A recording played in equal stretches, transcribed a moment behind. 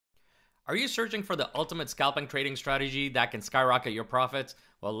Are you searching for the ultimate scalping trading strategy that can skyrocket your profits?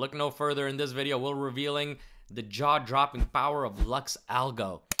 Well, look no further. In this video, we're revealing the jaw-dropping power of Lux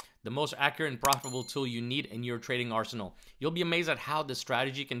Algo, the most accurate and profitable tool you need in your trading arsenal. You'll be amazed at how this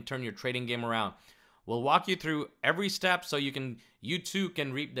strategy can turn your trading game around. We'll walk you through every step so you too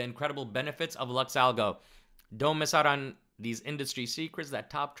can reap the incredible benefits of Lux Algo. Don't miss out on these industry secrets that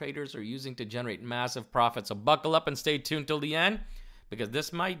top traders are using to generate massive profits. So buckle up and stay tuned till the end, because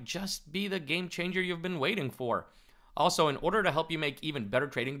this might just be the game changer you've been waiting for. Also, in order to help you make even better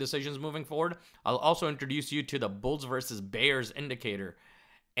trading decisions moving forward, I'll also introduce you to the bulls versus bears indicator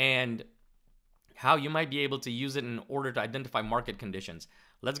and how you might be able to use it in order to identify market conditions.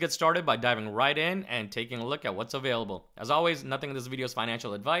 Let's get started by diving right in and taking a look at what's available. As always, nothing in this video is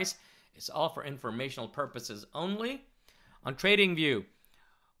financial advice. It's all for informational purposes only. On TradingView,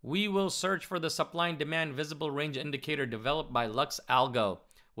 we will search for the supply and demand visible range indicator developed by Lux Algo.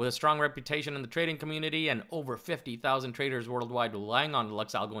 With a strong reputation in the trading community and over 50,000 traders worldwide relying on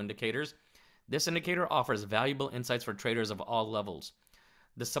Lux Algo indicators, this indicator offers valuable insights for traders of all levels.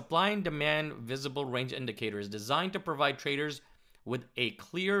 The supply and demand visible range indicator is designed to provide traders with a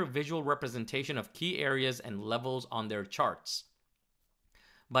clear visual representation of key areas and levels on their charts.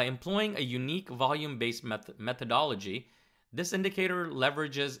 By employing a unique volume-based methodology, this indicator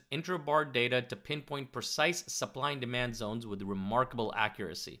leverages intra-bar data to pinpoint precise supply and demand zones with remarkable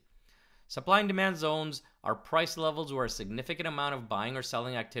accuracy. Supply and demand zones are price levels where a significant amount of buying or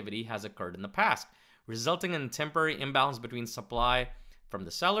selling activity has occurred in the past, resulting in a temporary imbalance between supply from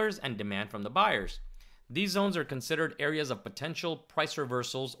the sellers and demand from the buyers. These zones are considered areas of potential price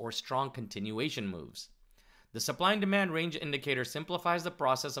reversals or strong continuation moves. The supply and demand range indicator simplifies the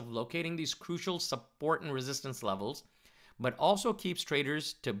process of locating these crucial support and resistance levels, but also keeps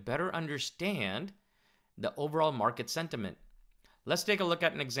traders to better understand the overall market sentiment. Let's take a look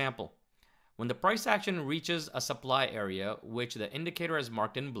at an example. When the price action reaches a supply area, which the indicator has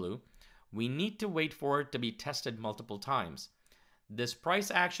marked in blue, we need to wait for it to be tested multiple times. This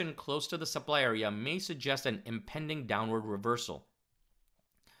price action close to the supply area may suggest an impending downward reversal.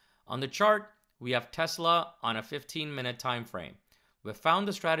 On the chart, we have Tesla on a 15-minute time frame. We've found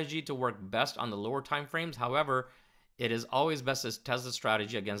the strategy to work best on the lower time frames. However, it is always best to test the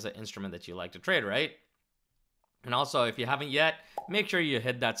strategy against the instrument that you like to trade, right? And also, if you haven't yet, make sure you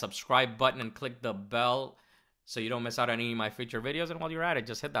hit that subscribe button and click the bell so you don't miss out on any of my future videos. And while you're at it,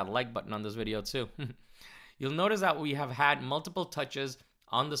 just hit that like button on this video too. You'll notice that we have had multiple touches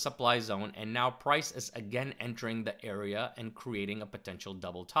on the supply zone, and now price is again entering the area and creating a potential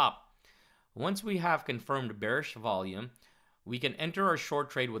double top. Once we have confirmed bearish volume, we can enter our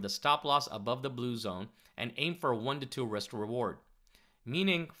short trade with a stop loss above the blue zone and aim for a 1 to 2 risk reward.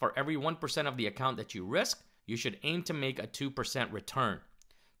 Meaning, for every 1% of the account that you risk, you should aim to make a 2% return.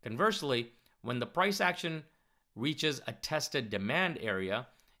 Conversely, when the price action reaches a tested demand area,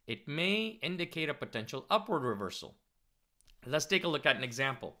 it may indicate a potential upward reversal. Let's take a look at an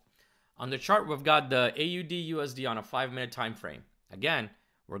example. On the chart, we've got the AUD/USD on a 5-minute time frame. Again,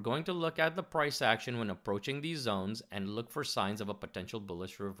 we're going to look at the price action when approaching these zones and look for signs of a potential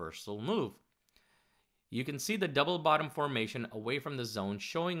bullish reversal move. You can see the double bottom formation away from the zone,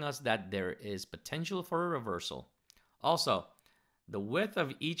 showing us that there is potential for a reversal. Also, the width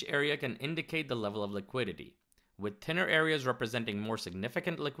of each area can indicate the level of liquidity, with thinner areas representing more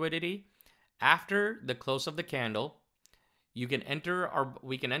significant liquidity. After the close of the candle, we can enter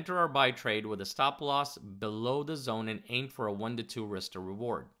our buy trade with a stop loss below the zone and aim for a 1 to 2 risk to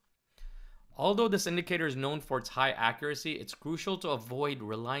reward. Although this indicator is known for its high accuracy, it's crucial to avoid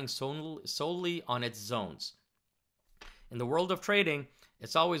relying solely on its zones. In the world of trading,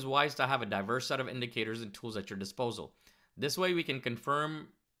 it's always wise to have a diverse set of indicators and tools at your disposal. This way we can confirm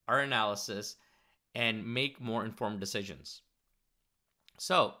our analysis and make more informed decisions.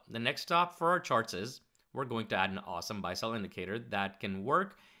 So the next stop for our charts is we're going to add an awesome buy-sell indicator that can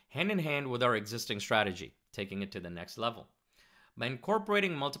work hand in hand with our existing strategy, taking it to the next level. By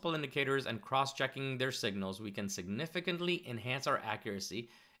incorporating multiple indicators and cross-checking their signals, we can significantly enhance our accuracy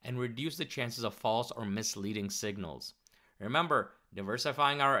and reduce the chances of false or misleading signals. Remember,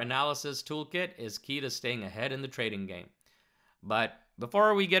 diversifying our analysis toolkit is key to staying ahead in the trading game. But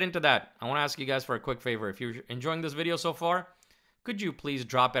before we get into that, I want to ask you guys for a quick favor. If you're enjoying this video so far, could you please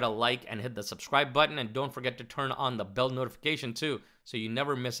drop it a like and hit the subscribe button, and don't forget to turn on the bell notification too, so you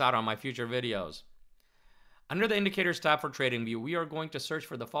never miss out on my future videos. Under the indicators tab for TradingView, we are going to search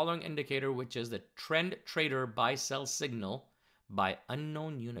for the following indicator, which is the Trend Trader Buy-Sell Signal by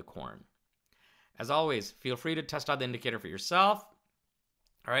Unknown Unicorn. As always, feel free to test out the indicator for yourself.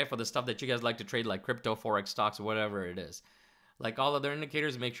 All right, for the stuff that you guys like to trade, like crypto, forex, stocks, whatever it is. Like all other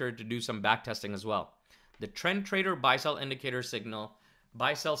indicators, make sure to do some back testing as well. The Trend Trader buy-sell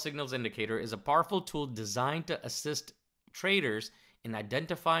signals indicator is a powerful tool designed to assist traders in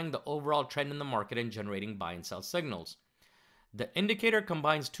identifying the overall trend in the market and generating buy and sell signals. The indicator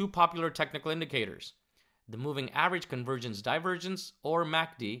combines two popular technical indicators, the moving average convergence divergence, or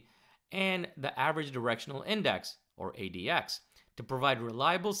MACD, and the average directional index, or ADX, to provide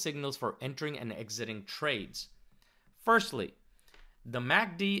reliable signals for entering and exiting trades. Firstly, the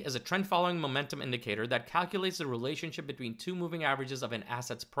MACD is a trend-following momentum indicator that calculates the relationship between two moving averages of an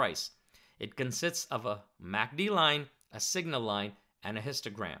asset's price. It consists of a MACD line, a signal line, and a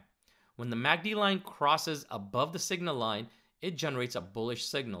histogram. When the MACD line crosses above the signal line, it generates a bullish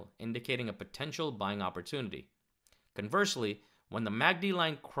signal, indicating a potential buying opportunity. Conversely, when the MACD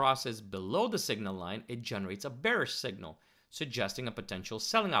line crosses below the signal line, it generates a bearish signal, suggesting a potential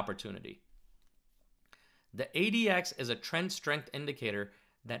selling opportunity. The ADX is a trend strength indicator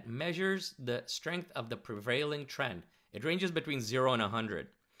that measures the strength of the prevailing trend. It ranges between 0 and 100.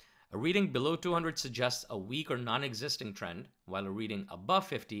 A reading below 200 suggests a weak or non-existing trend, while a reading above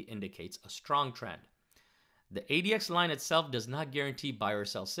 50 indicates a strong trend. The ADX line itself does not guarantee buy or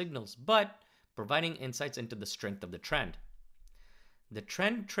sell signals, but providing insights into the strength of the trend. The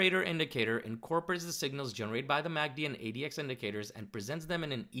Trend Trader indicator incorporates the signals generated by the MACD and ADX indicators and presents them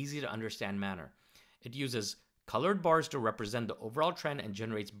in an easy-to-understand manner. It uses colored bars to represent the overall trend and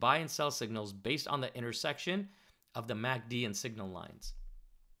generates buy and sell signals based on the intersection of the MACD and signal lines.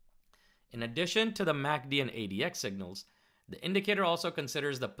 In addition to the MACD and ADX signals, the indicator also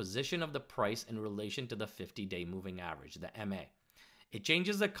considers the position of the price in relation to the 50-day moving average, the MA. It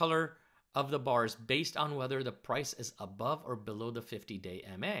changes the color of the bars based on whether the price is above or below the 50-day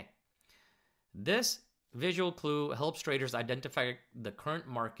MA. This visual clue helps traders identify the current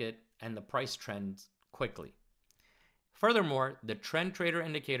market and the price trends quickly. Furthermore, the Trend Trader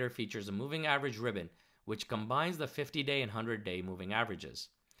indicator features a moving average ribbon, which combines the 50-day and 100-day moving averages.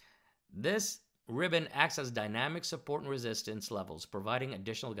 This ribbon acts as dynamic support and resistance levels, providing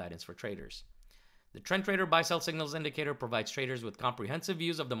additional guidance for traders. The Trend Trader buy-sell signals indicator provides traders with comprehensive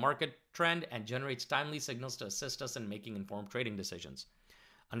views of the market trend and generates timely signals to assist us in making informed trading decisions.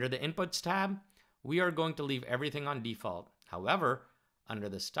 Under the Inputs tab, we are going to leave everything on default. However, under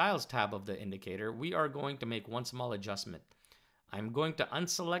the Styles tab of the indicator, we are going to make one small adjustment. I'm going to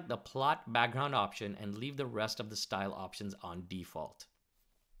unselect the Plot background option and leave the rest of the style options on default.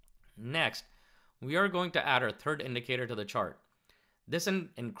 Next, we are going to add our third indicator to the chart. This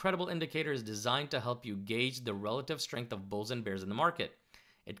incredible indicator is designed to help you gauge the relative strength of bulls and bears in the market.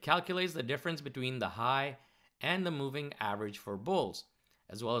 It calculates the difference between the high and the moving average for bulls,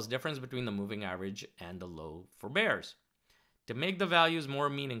 as well as difference between the moving average and the low for bears. To make the values more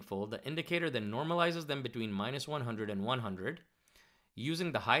meaningful, the indicator then normalizes them between -100 and 100,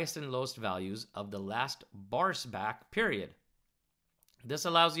 using the highest and lowest values of the last bars back period. This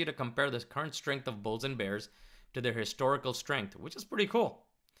allows you to compare the current strength of bulls and bears to their historical strength, which is pretty cool.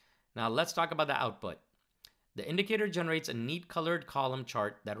 Now let's talk about the output. The indicator generates a neat colored column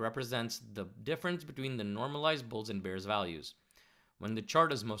chart that represents the difference between the normalized bulls and bears values. When the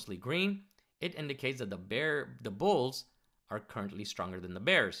chart is mostly green, it indicates that the bulls are currently stronger than the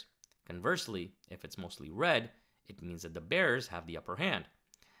bears. Conversely, if it's mostly red, it means that the bears have the upper hand.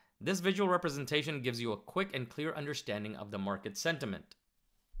 This visual representation gives you a quick and clear understanding of the market sentiment.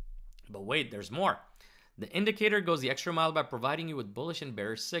 But wait, there's more. The indicator goes the extra mile by providing you with bullish and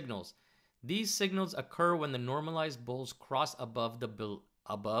bearish signals. These signals occur when the normalized bulls cross above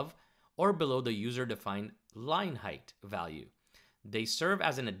or below the user-defined line height value. They serve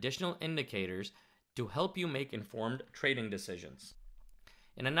as an additional indicators to help you make informed trading decisions.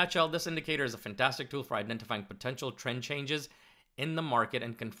 In a nutshell, this indicator is a fantastic tool for identifying potential trend changes in the market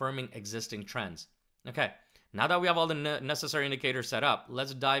and confirming existing trends. Okay, now that we have all the necessary indicators set up,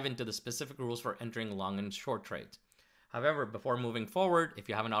 let's dive into the specific rules for entering long and short trades. However, before moving forward, if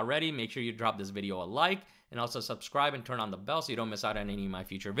you haven't already, make sure you drop this video a like and also subscribe and turn on the bell so you don't miss out on any of my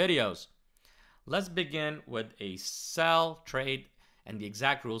future videos. Let's begin with a sell trade and the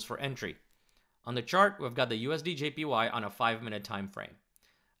exact rules for entry. On the chart, we've got the USD JPY on a 5-minute time frame.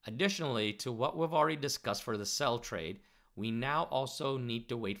 Additionally to what we've already discussed for the sell trade, we now also need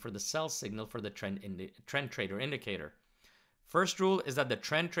to wait for the sell signal for the Trend Trader indicator. First rule is that the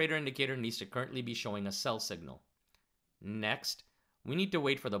Trend Trader indicator needs to currently be showing a sell signal. Next, we need to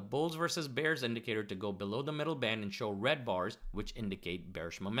wait for the bulls versus bears indicator to go below the middle band and show red bars, which indicate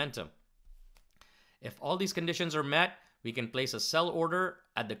bearish momentum. If all these conditions are met, we can place a sell order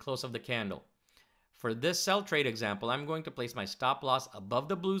at the close of the candle. For this sell trade example, I'm going to place my stop loss above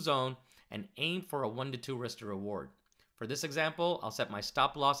the blue zone and aim for a 1 to 2 risk to reward. For this example, I'll set my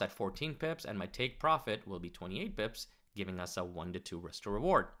stop loss at 14 pips and my take profit will be 28 pips, giving us a 1 to 2 risk to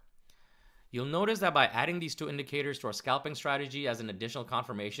reward. You'll notice that by adding these two indicators to our scalping strategy as an additional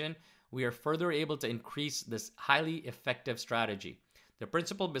confirmation, we are further able to increase this highly effective strategy. The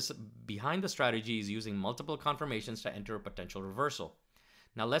principle behind the strategy is using multiple confirmations to enter a potential reversal.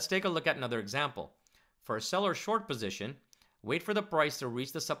 Now let's take a look at another example. For a sell or short position, wait for the price to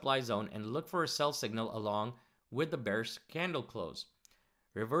reach the supply zone and look for a sell signal along with the bearish candle close.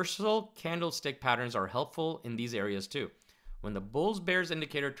 Reversal candlestick patterns are helpful in these areas too. When the bulls bears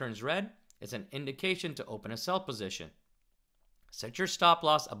indicator turns red, it's an indication to open a sell position. Set your stop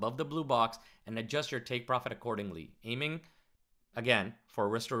loss above the blue box and adjust your take profit accordingly, aiming, again, for a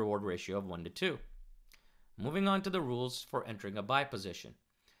risk to reward ratio of 1 to 2. Moving on to the rules for entering a buy position.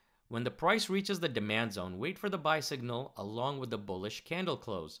 When the price reaches the demand zone, wait for the buy signal along with the bullish candle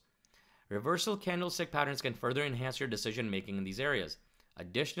close. Reversal candlestick patterns can further enhance your decision making in these areas.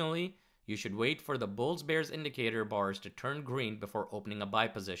 Additionally, you should wait for the bulls bears indicator bars to turn green before opening a buy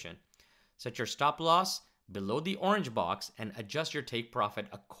position. Set your stop loss below the orange box and adjust your take profit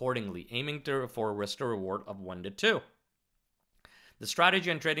accordingly, aiming for a risk to reward of 1 to 2. The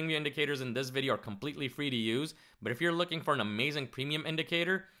strategy and TradingView indicators in this video are completely free to use, but if you're looking for an amazing premium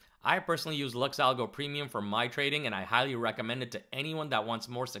indicator, I personally use Lux Algo Premium for my trading, and I highly recommend it to anyone that wants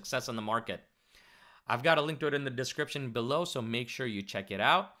more success in the market. I've got a link to it in the description below, so make sure you check it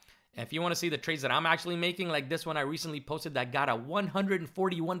out. And if you want to see the trades that I'm actually making, like this one I recently posted that got a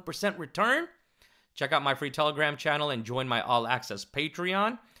 141% return, check out my free Telegram channel and join my all access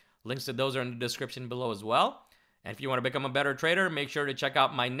Patreon. Links to those are in the description below as well. And if you want to become a better trader, make sure to check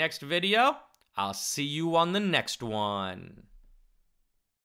out my next video. I'll see you on the next one.